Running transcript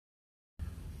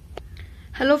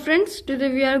Hello friends,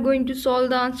 today we are going to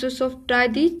solve the answers of try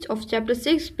these of chapter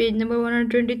 6 page number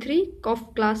 123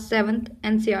 of class 7th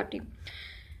Ncert.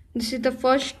 This is the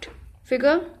first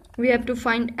figure. We have to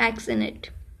find x in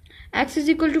it. X is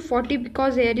equal to 40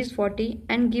 because here is 40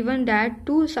 and given that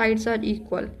two sides are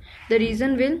equal. The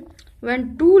reason will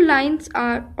when two lines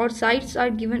are or sides are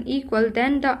given equal,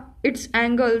 then its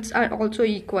angles are also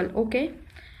equal. Okay.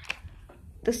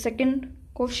 The second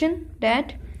question,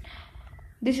 that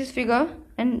this is figure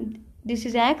and this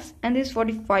is x and this is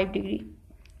 45 degree.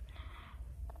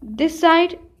 This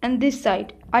side and this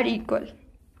side are equal.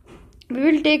 We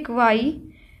will take y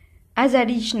as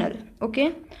additional.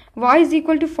 Okay, y is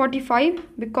equal to 45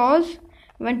 because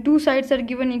when two sides are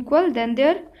given equal, then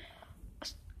their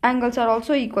angles are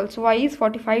also equal. So y is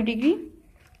 45 degree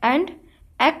and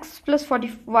x plus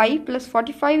y plus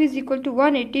 45 is equal to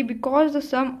 180 because the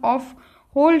sum of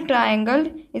whole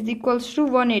triangle is equals to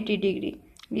 180 degree.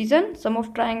 Reason, sum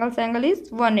of triangles angle is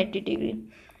 180 degree.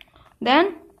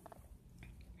 Then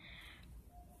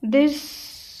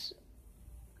this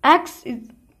x is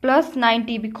plus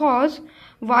 90 because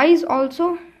y is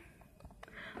also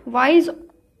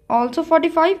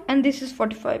 45 and this is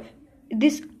 45.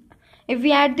 This, if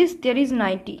we add this, there is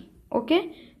 90.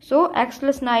 Okay, so x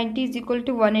plus 90 is equal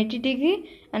to 180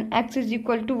 degree and x is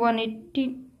equal to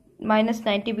 180 minus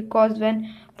 90 because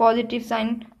when positive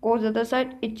sign goes other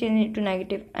side, it changes into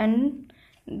negative, and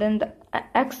then the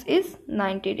x is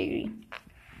 90 degree.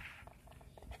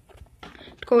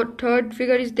 Third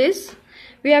figure is this.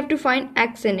 We have to find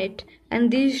x in it and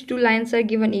these two lines are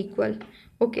given equal.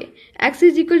 Okay, x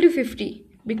is equal to 50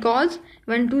 because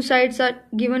when two sides are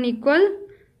given equal,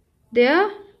 their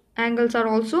angles are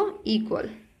also equal.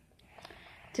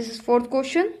 This is fourth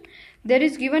question. There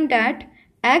is given that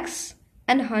x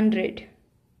and 100,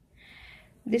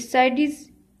 this side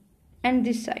is and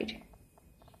this side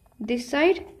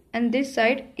and this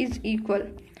side is equal,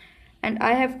 and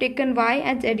I have taken y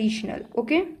as additional.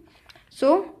 Okay,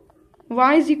 so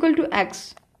y is equal to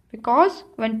x because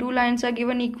when two lines are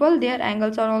given equal, their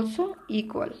angles are also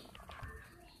equal.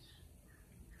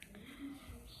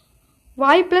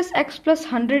 Y plus x plus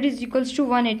 100 is equals to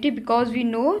 180 because we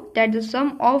know that the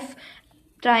sum of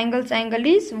triangles angle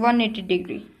is 180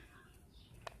 degree.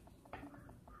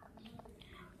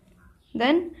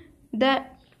 Then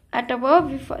at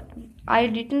above I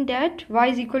written that y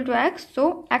is equal to x,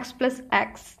 so x plus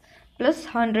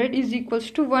 100 is equals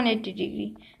to 180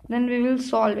 degree. Then we will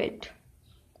solve it.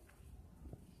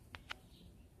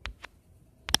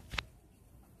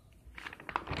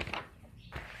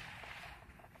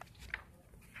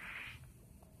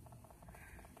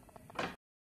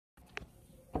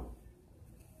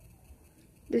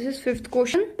 This is fifth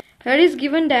question. Here is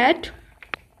given that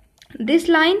this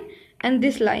line and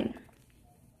this line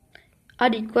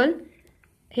are equal.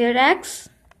 Here x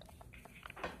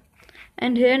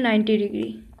and here 90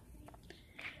 degree.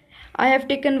 I have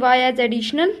taken y as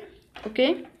additional.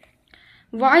 Okay,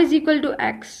 y is equal to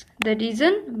x. The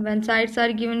reason, when sides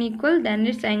are given equal, then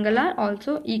its angle are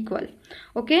also equal.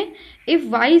 Okay, if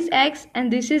y is x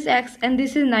and this is x and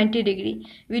this is 90 degree,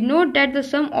 we know that the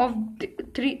sum of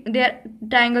their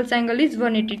triangles angle is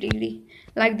 180 degree.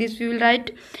 Like this, we will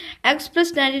write x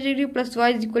plus 90 degree plus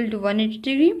y is equal to 180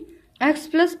 degree. X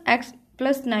plus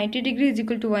 90 degree is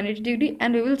equal to 180 degree,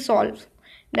 and we will solve.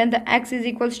 Then the x is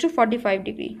equals to 45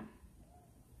 degree.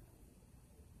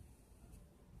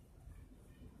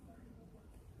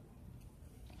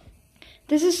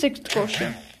 This is sixth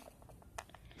question.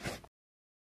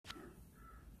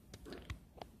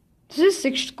 This is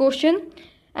sixth question,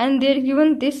 and they are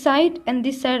given this side and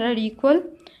this side are equal,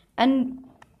 and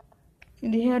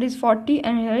here is 40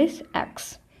 and here is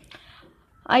x.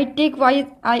 I take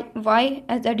y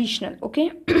as additional.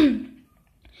 Okay,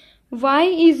 y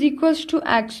is equals to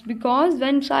x because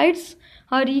when sides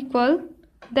are equal,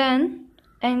 then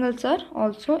angles are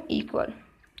also equal.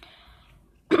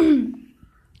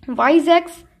 Y is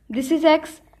x, this is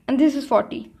x, and this is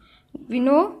 40. We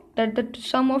know that the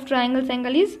sum of triangles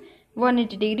angle is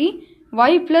 180 degree.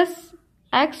 Y plus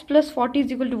x plus 40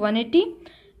 is equal to 180.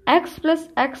 X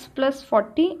plus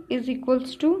 40 is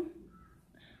equals to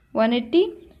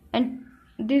 180, and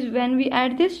this, when we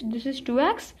add this is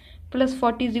 2x plus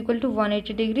 40 is equal to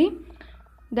 180 degree.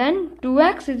 Then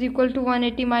 2x is equal to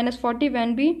 180 minus 40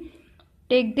 when we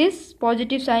take this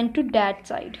positive sign to that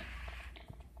side,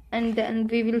 and then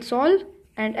we will solve,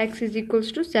 and x is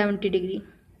equals to 70 degree.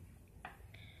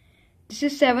 This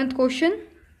is seventh question.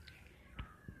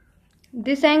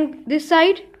 This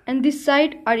side and this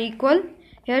side are equal.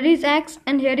 Here is x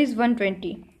and here is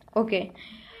 120. Okay,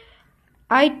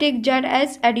 I take z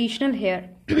as additional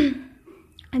here.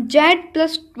 Z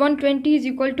plus 120 is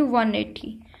equal to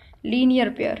 180.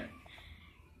 Linear pair.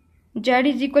 Z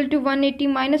is equal to 180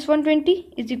 minus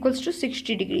 120 is equals to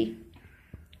 60 degree.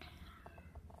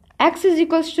 X is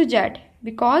equals to Z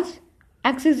because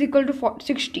X is equal to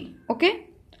 60. Okay.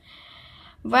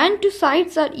 When two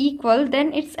sides are equal,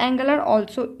 then its angle are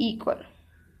also equal.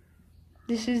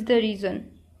 This is the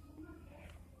reason.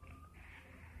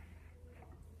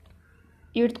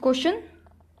 8th question.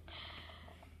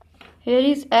 Here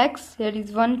is X, here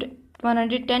is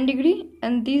 110 degree,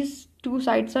 and these two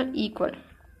sides are equal.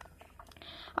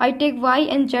 I take Y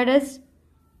and Z as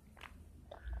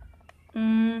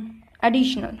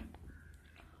additional.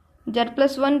 Z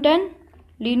plus 110,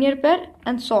 linear pair,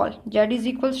 and solve. Z is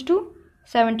equals to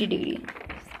 70 degree.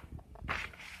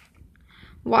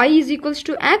 Y is equals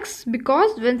to X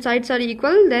because when sides are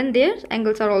equal, then their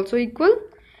angles are also equal.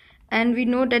 And we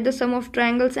know that the sum of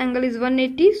triangles angle is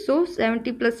 180. So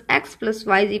 70 plus X plus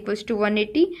Y is equals to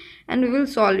 180, and we will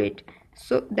solve it.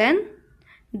 So then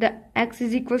the X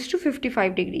is equals to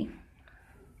 55 degree.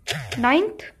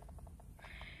 9th.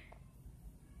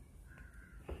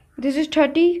 This is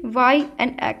 30, Y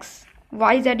and X.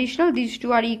 Y is additional, these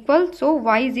two are equal. So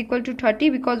Y is equal to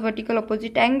 30 because vertical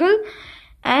opposite angle,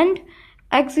 and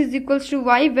X is equals to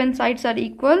Y when sides are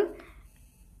equal.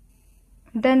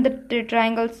 Then the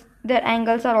triangles, their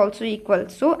angles are also equal.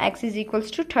 So X is equals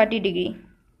to 30 degree.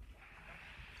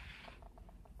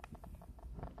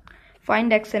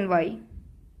 Find X and Y.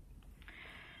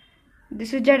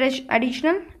 This is Z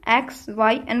additional, X,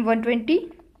 Y and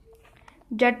 120.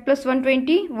 Z plus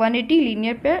 120, 180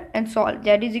 linear pair, and solve.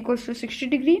 Z is equals to 60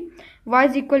 degree. Y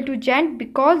is equal to Z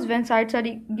because when sides are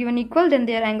given equal, then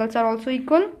their angles are also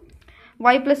equal.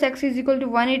 Y plus X is equal to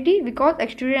 180 because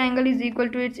exterior angle is equal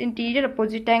to its interior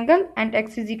opposite angle, and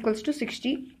X is equals to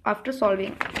 60 after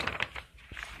solving.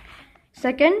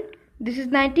 Second, this is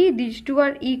 90. These two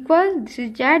are equal. This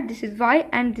is Z, this is Y,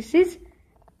 and this is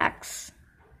X.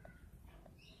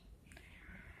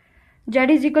 Z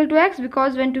is equal to X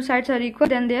because when two sides are equal,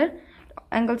 then their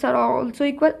angles are also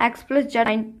equal. X plus Z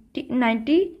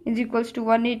 90 is equals to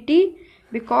 180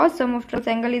 because sum of triangles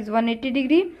angle is 180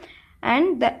 degree,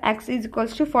 and the X is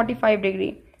equals to 45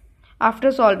 degree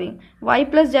after solving. Y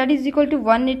plus Z is equal to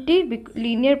 180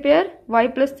 linear pair. Y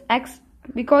plus X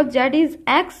because Z is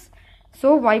X,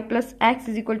 so Y plus X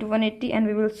is equal to 180, and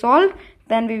we will solve.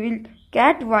 Then we will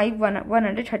get Y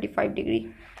 135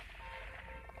 degree.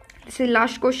 This is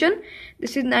last question.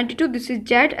 This is 92. This is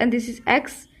Z and this is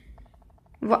X,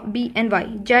 B and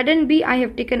Y. Z and B I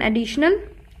have taken additional.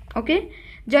 Okay.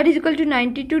 Z is equal to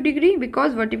 92 degree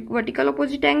because vertical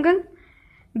opposite angle.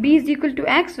 B is equal to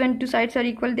X. When two sides are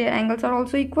equal, their angles are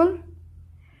also equal.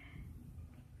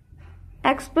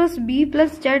 X plus B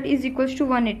plus Z is equals to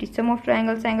 180. Sum of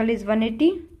triangles angle is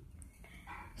 180.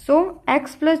 So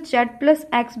X plus Z plus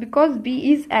X because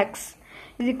B is X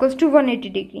is equals to 180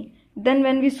 degree. Then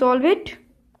when we solve it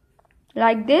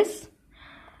like this,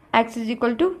 X is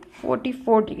equal to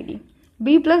 44 degree.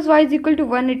 B plus Y is equal to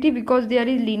 180 because there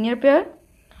is linear pair.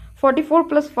 44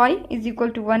 plus 5 is equal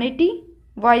to 180.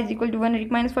 Y is equal to 180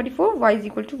 minus 44. Y is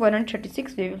equal to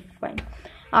 136. We will find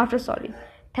after solving.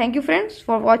 Thank you friends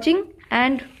for watching,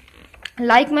 and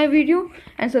like my video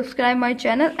and subscribe my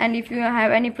channel. And if you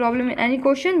have any problem in any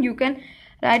question, you can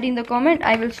write in the comment.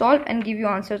 I will solve and give you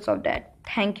answers of that.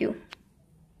 Thank you.